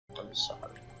sorry.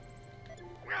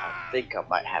 I think I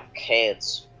might have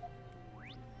cancer.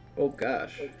 Oh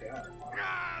gosh.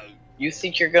 You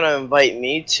think you're gonna invite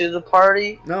me to the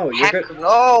party? No, you're Heck good.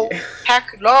 no!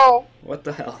 Heck no! What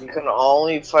the hell? You can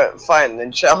only fight and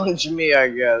then challenge me, I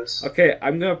guess. Okay,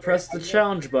 I'm gonna press the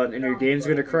challenge button and your game's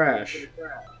gonna crash.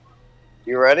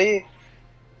 You ready?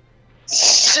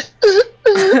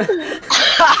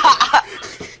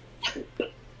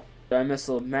 I missed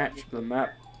the map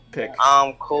pick.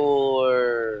 I'm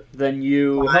cooler. Then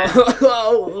you.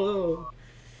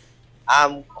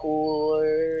 I'm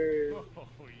cooler.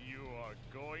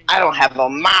 I don't have a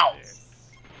mouth.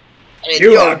 And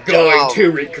You you're are going dumb.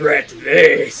 to regret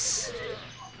this.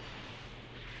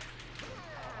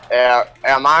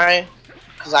 Am I?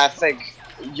 Because I think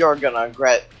you're gonna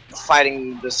regret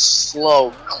fighting this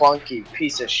slow, clunky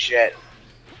piece of shit.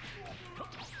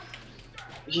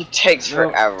 He takes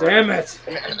forever. Damn it!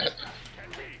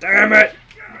 Damn it!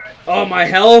 Oh, my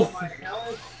health!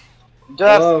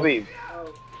 Death beam.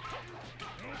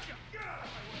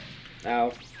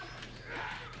 Ow.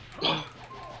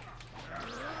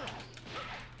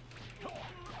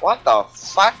 What the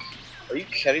fuck? Are you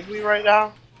kidding me right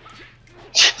now?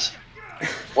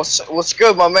 What's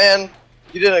good, my man?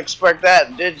 You didn't expect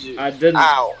that, did you? I didn't.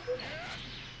 Ow.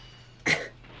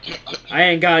 I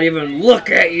ain't gotta even look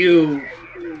at you!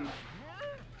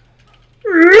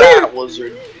 That was your...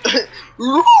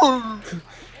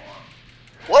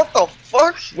 What the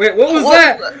fuck? Wait, what was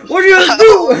that? What did you guys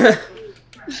do?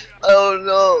 I don't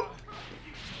know.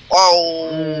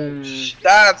 Oh,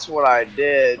 that's what I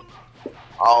did.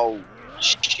 Oh,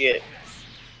 shit.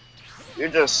 You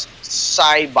just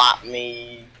Cybot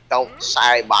me. Don't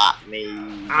Cybot me.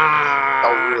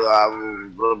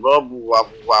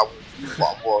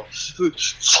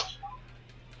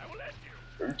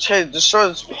 Destroy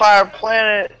this entire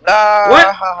planet.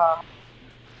 What?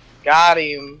 Got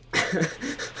him.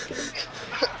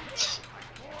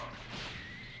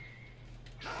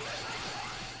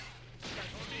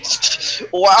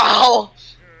 Wow,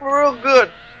 real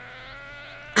good.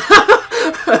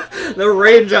 The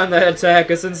range on that attack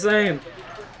is insane.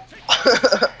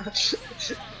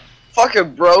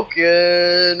 Fucking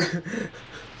broken.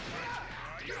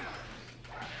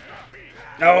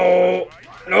 No,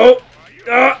 no.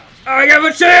 I have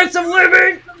a chance of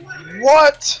living.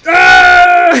 What?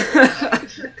 Ah!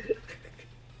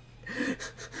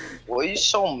 What are you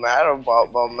so mad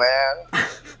about, my man?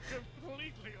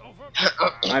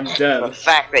 I'm dead. The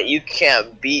fact that you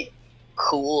can't beat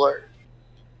Cooler.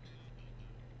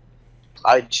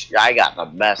 I got the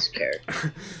best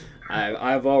character.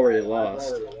 I've already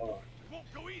lost.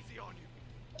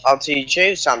 I'll teach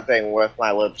you something with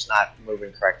my lips not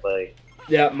moving correctly.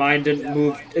 Yeah, mine didn't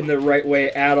move in the right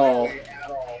way at all.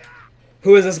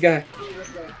 Who is this guy?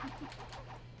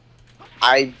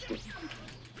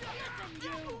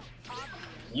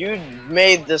 You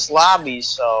made this lobby,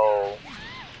 so...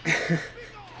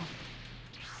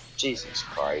 Jesus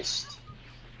Christ.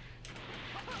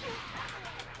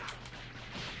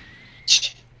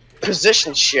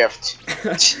 Position shift.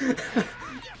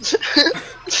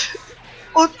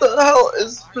 What the hell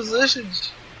is position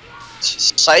shift?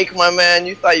 Psych, my man,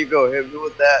 you thought you'd go hit me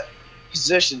with that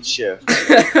position shift.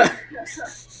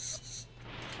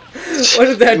 What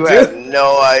did that do? You had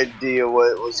no idea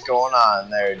what was going on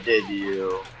there, did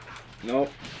you?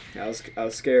 Nope. I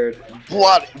was scared.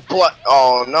 Blood.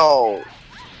 Oh no!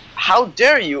 How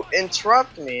dare you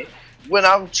interrupt me when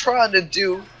I'm trying to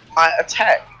do my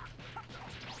attack?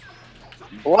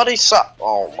 Bloody suck.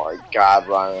 Oh my God,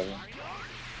 Ryan.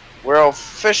 We're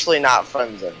officially not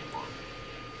friends anymore.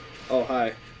 Oh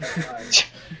hi.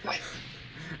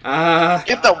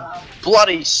 Get the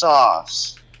bloody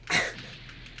sauce.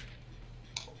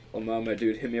 Oh mama,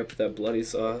 dude, hit me up with that bloody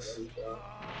sauce.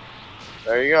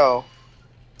 There you go.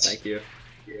 Thank you.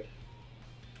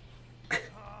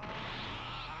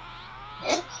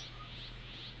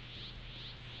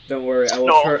 Don't worry, I will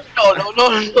No.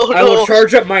 I will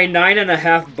charge up my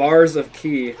 9.5 bars of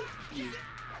key. In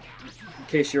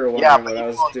case you were wondering Yeah, but what you I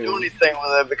was won't doing. do anything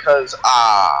with it because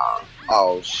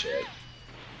oh shit.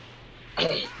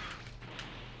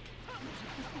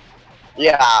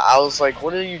 Yeah, I was like,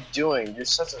 what are you doing? You're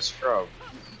such a scrub.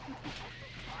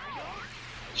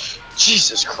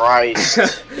 Jesus Christ.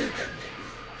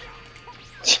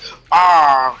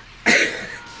 Ah.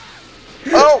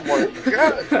 Oh my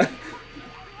God.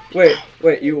 Wait,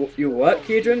 you what,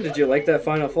 Keidron? Did you like that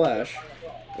Final Flash?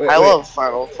 Wait, I love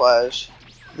Final Flash.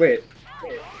 Wait.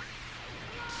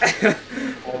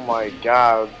 Oh my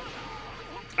God.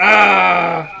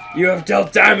 Ah! You have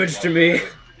dealt damage to me.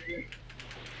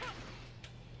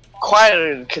 quite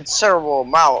a considerable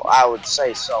amount, I would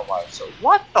say so much. So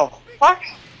what the fuck?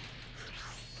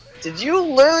 Did you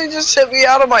literally just hit me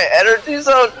out of my energy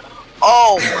zone?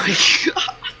 Oh my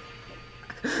god.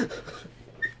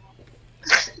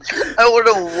 I would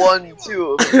have won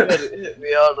too if you hadn't hit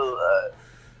me out of that.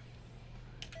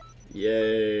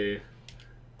 Yay.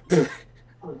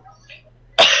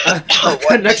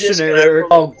 Connection error.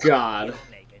 Oh god.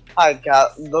 I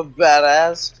got the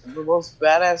most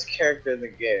badass character in the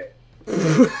game.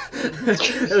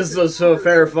 This is a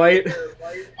fair fight.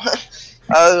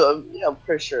 Yeah, I'm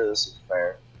pretty sure this is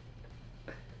fair.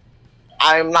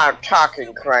 I'm not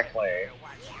talking correctly.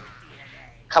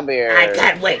 Come here. I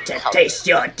can't wait to taste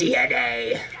your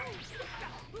DNA.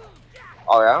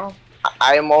 Oh yeah?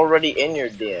 I am already in your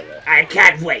DNA. I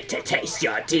can't wait to taste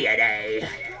your DNA.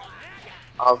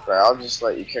 Okay, I'll just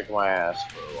let you kick my ass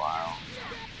for a while.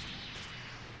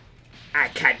 I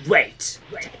can't wait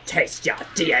to taste your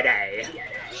DNA.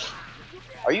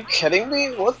 Are you kidding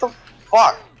me? What the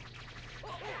fuck?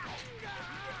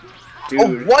 Dude.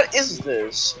 Oh, what is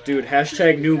this? Dude,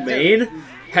 hashtag new main?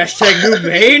 Hashtag new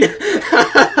main?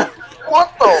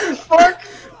 What the fuck?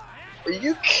 Are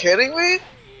you kidding me?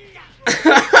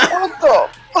 What the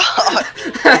fuck?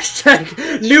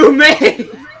 Hashtag new main!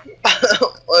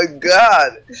 Oh my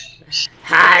god.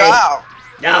 Hi. Wow.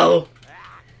 No.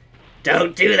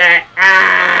 Don't do that.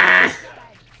 Ah.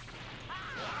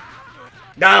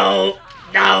 No.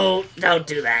 No. Don't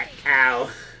do that. Ow.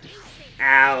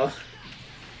 Ow.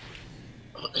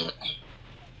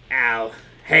 Ow.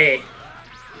 Hey.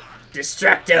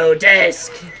 Destructo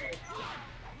disc.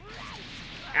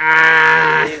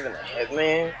 Ah. Did you even hit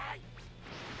me?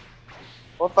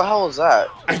 What the hell was that?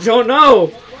 I don't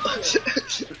know!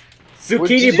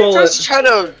 Zucchini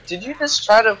bullet. Did you just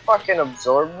try to fucking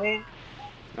absorb me?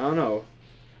 I don't know.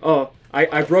 Oh,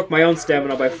 I broke my own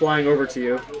stamina by flying over to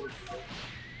you.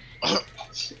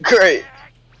 Great.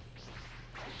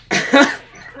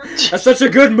 That's such a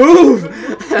good move!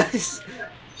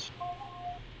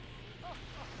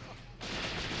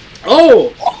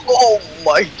 Oh! Oh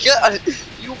my god!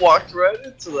 You walked right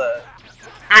into that.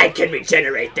 I can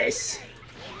regenerate this.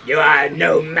 You are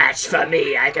no match for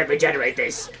me. I can regenerate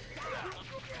this.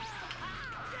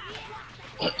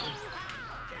 Get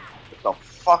the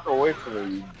fuck away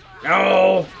from me,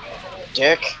 No.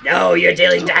 dick. No, you're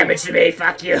dealing damage to me.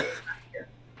 Fuck you.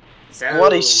 So.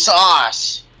 Bloody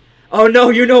sauce. Oh no,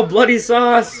 you know bloody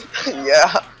sauce!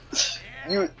 Yeah.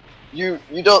 You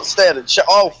don't stand a chance.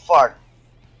 Oh fuck.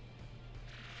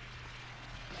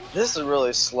 This is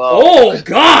really slow. Oh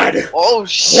god! Oh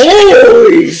shit.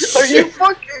 Holy Are shit! you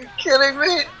fucking kidding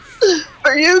me?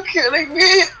 Are you kidding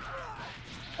me?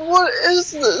 What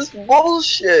is this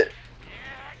bullshit?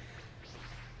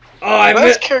 Oh, I Best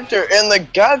missed. character in the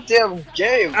goddamn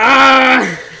game.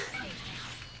 Ah!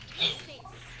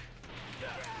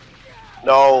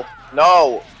 No,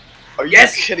 no. Are you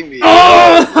Yes. kidding me?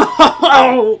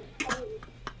 Oh!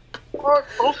 What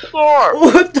the fuck?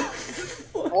 What the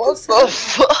fuck? What the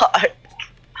fuck?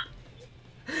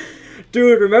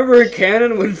 Dude, remember in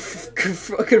canon when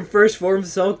fucking first form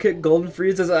Cell kicked Golden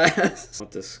Frieza's ass? I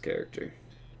want this character.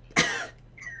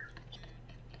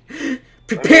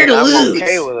 Prepare to I'm lose.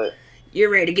 okay with it. You're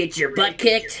ready to get your butt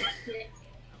kicked?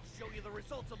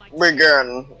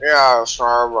 Begin. Yeah, sir.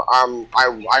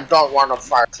 I don't want to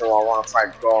fight you. I want to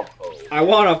fight Goku. I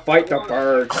want to fight the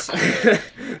birds.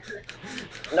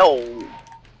 No.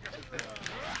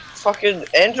 Fucking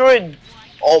Android.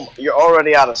 Oh, you're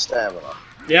already out of stamina.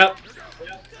 Yep.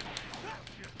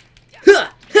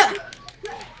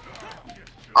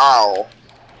 Ow.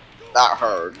 That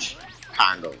hurts.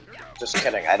 Kind of. Just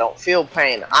kidding. I don't feel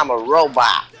pain. I'm a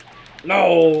robot.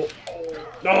 No.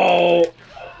 No.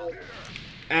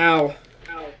 Ow.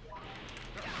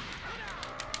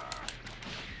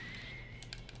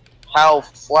 Hell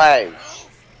flames.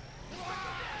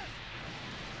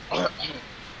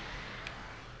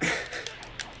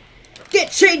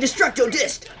 Get chain destructo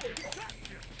disc.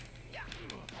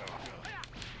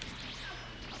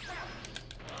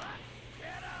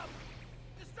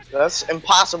 That's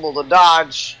impossible to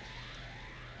dodge.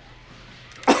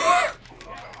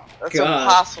 That's God.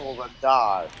 impossible to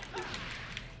dodge.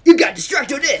 You got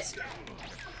destructo disc.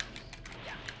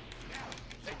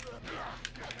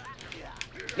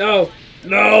 No.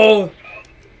 No.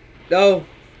 No.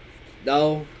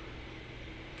 No.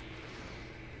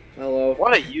 Hello.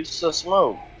 What a useless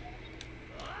move.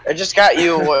 It just got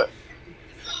you what?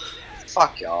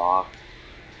 Fuck y'all.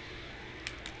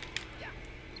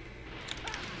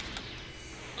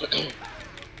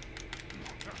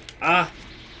 Ah.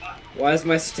 Why is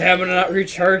my stamina not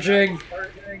recharging?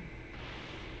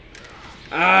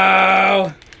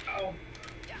 Ow!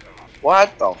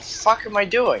 What the fuck am I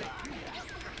doing?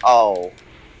 Oh.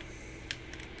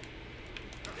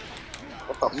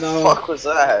 What the No. fuck was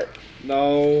that?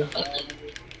 No.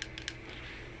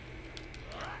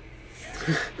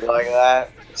 You like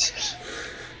that?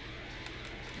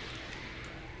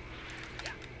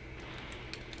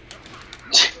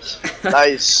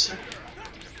 Nice.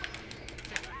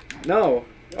 No.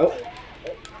 Oh.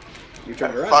 You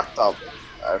turned I around. fucked up.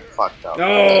 I fucked up.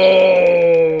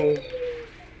 No.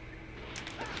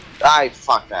 I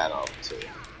fucked that up too.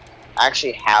 I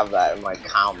actually have that in my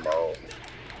combo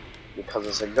because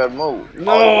it's a good move.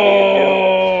 All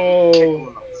you need to do, kick him in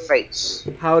No. the face.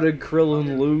 How did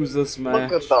Krillin lose this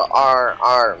match? Look at the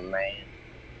R, man.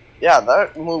 Yeah,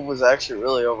 that move was actually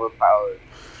really overpowered.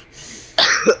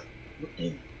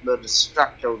 The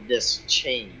Destructo Disc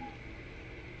chain.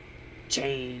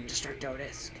 Chain Destructo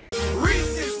Disc.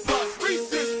 Reese this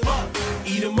bus,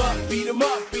 eat 'em up, beat 'em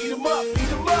up.